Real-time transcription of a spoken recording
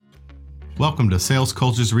Welcome to Sales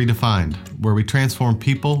Cultures Redefined, where we transform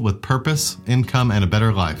people with purpose, income, and a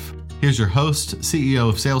better life. Here's your host, CEO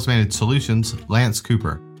of Sales Managed Solutions, Lance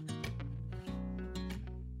Cooper.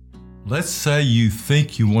 Let's say you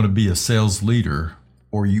think you want to be a sales leader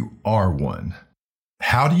or you are one.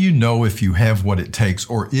 How do you know if you have what it takes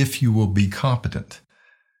or if you will be competent?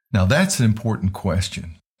 Now that's an important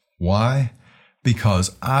question. Why?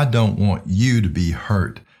 Because I don't want you to be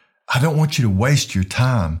hurt. I don't want you to waste your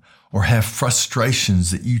time or have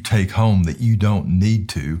frustrations that you take home that you don't need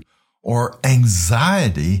to, or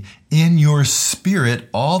anxiety in your spirit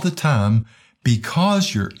all the time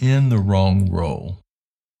because you're in the wrong role.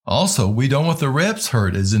 Also, we don't want the reps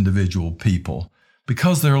hurt as individual people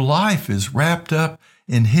because their life is wrapped up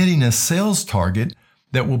in hitting a sales target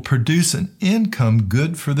that will produce an income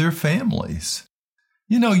good for their families.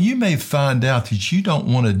 You know, you may find out that you don't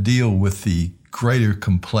want to deal with the greater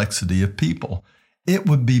complexity of people. It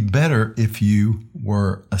would be better if you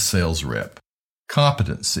were a sales rep.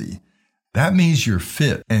 Competency. That means you're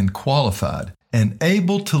fit and qualified and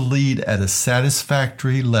able to lead at a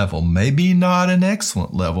satisfactory level. Maybe not an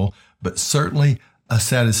excellent level, but certainly a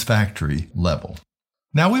satisfactory level.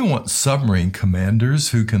 Now we want submarine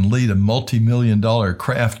commanders who can lead a multi-million-dollar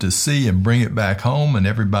craft to sea and bring it back home and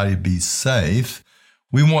everybody be safe.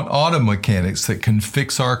 We want auto mechanics that can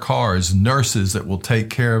fix our cars, nurses that will take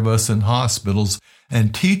care of us in hospitals,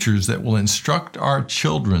 and teachers that will instruct our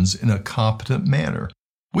children in a competent manner.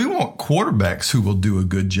 We want quarterbacks who will do a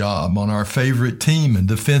good job on our favorite team and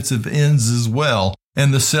defensive ends as well,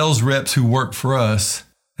 and the sales reps who work for us,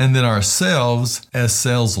 and then ourselves as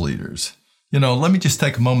sales leaders. You know, let me just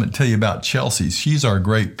take a moment and tell you about Chelsea. She's our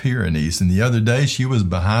Great Pyrenees, and the other day she was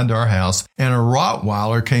behind our house, and a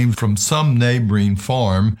Rottweiler came from some neighboring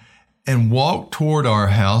farm and walked toward our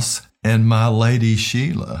house and my lady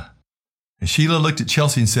Sheila. And Sheila looked at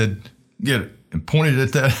Chelsea and said, "Get it," and pointed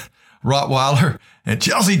at that Rottweiler, and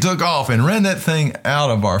Chelsea took off and ran that thing out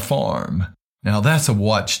of our farm. Now that's a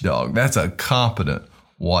watchdog. That's a competent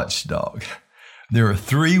watchdog. There are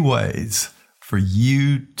 3 ways for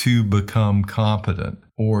you to become competent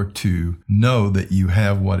or to know that you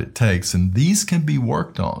have what it takes. And these can be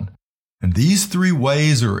worked on. And these 3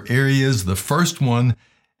 ways or areas, the first one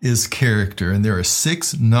is character. And there are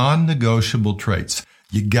 6 non-negotiable traits.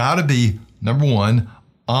 You got to be, number 1,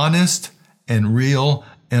 honest and real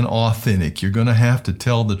and authentic. You're going to have to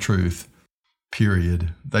tell the truth,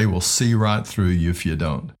 period. They will see right through you if you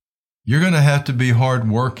don't. You're going to have to be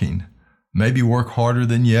hardworking, maybe work harder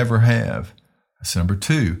than you ever have. That's number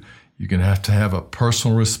 2. You're going to have a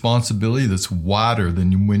personal responsibility that's wider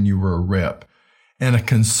than when you were a rep, and a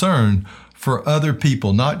concern for other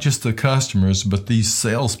people, not just the customers, but these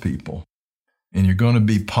salespeople. And you're going to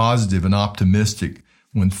be positive and optimistic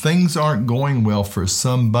when things aren't going well for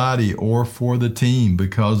somebody or for the team,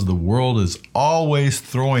 because the world is always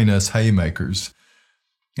throwing us haymakers.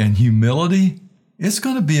 And humility, it's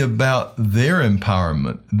going to be about their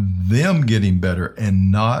empowerment, them getting better,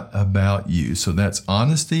 and not about you. So that's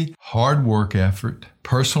honesty, hard work effort,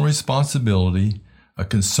 personal responsibility, a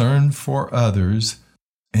concern for others,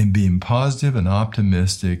 and being positive and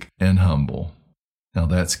optimistic and humble. Now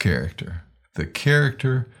that's character. The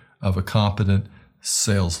character of a competent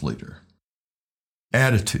sales leader.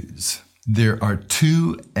 Attitudes. There are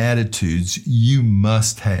 2 attitudes you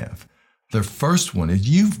must have. The first one is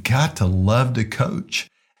you've got to love to coach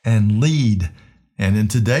and lead, and in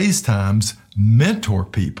today's times, mentor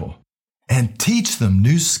people and teach them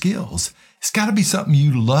new skills. It's got to be something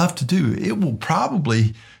you love to do. It will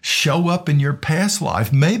probably show up in your past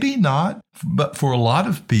life. Maybe not, but for a lot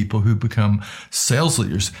of people who become sales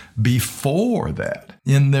leaders before that,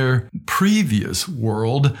 in their previous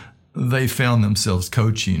world, they found themselves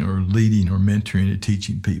coaching or leading or mentoring or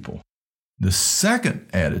teaching people. The second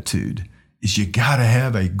attitude is you got to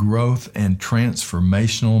have a growth and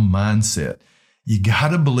transformational mindset. You got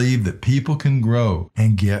to believe that people can grow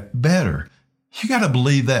and get better. You got to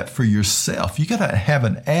believe that for yourself. You got to have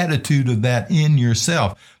an attitude of that in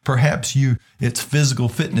yourself. Perhaps it's physical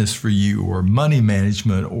fitness for you, or money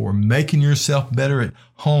management, or making yourself better at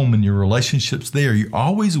home and your relationships there. You're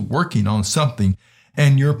always working on something,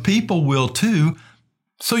 and your people will too.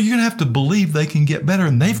 So you're going to have to believe they can get better,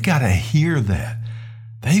 and they've got to hear that.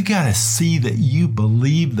 They've got to see that you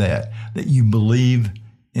believe that you believe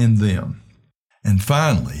in them. And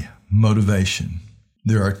finally, motivation.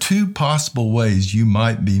 There are 2 possible ways you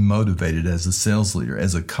might be motivated as a sales leader,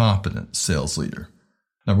 as a competent sales leader.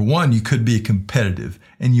 Number 1, you could be competitive,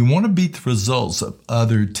 and you want to beat the results of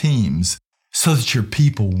other teams so that your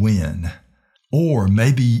people win. Or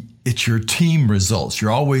maybe it's your team results. You're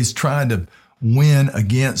always trying to win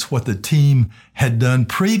against what the team had done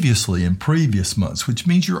previously in previous months, which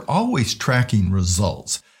means you're always tracking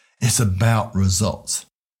results. It's about results.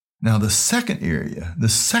 Now, the second area, the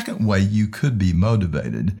second way you could be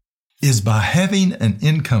motivated is by having an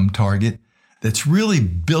income target that's really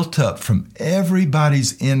built up from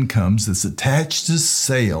everybody's incomes that's attached to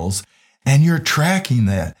sales, and you're tracking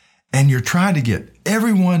that, and you're trying to get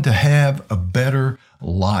everyone to have a better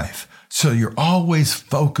life. So you're always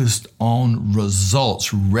focused on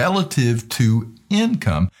results relative to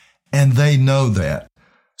income, and they know that.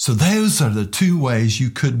 So those are the two ways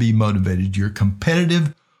you could be motivated. You're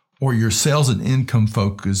competitive or you're sales and income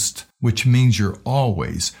focused, which means you're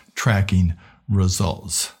always tracking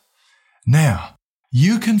results. Now,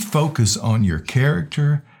 you can focus on your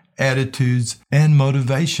character, attitudes, and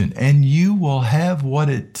motivation, and you will have what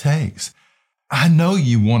it takes. I know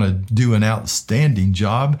you want to do an outstanding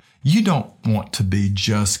job. You don't want to be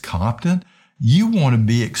just competent. You want to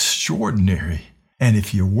be extraordinary. And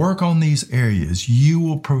if you work on these areas, you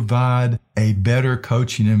will provide a better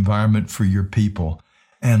coaching environment for your people,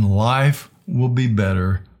 and life will be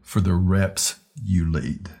better for the reps you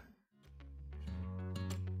lead.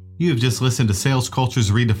 You have just listened to Sales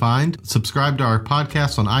Cultures Redefined. Subscribe to our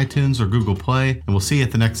podcast on iTunes or Google Play, and we'll see you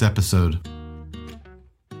at the next episode.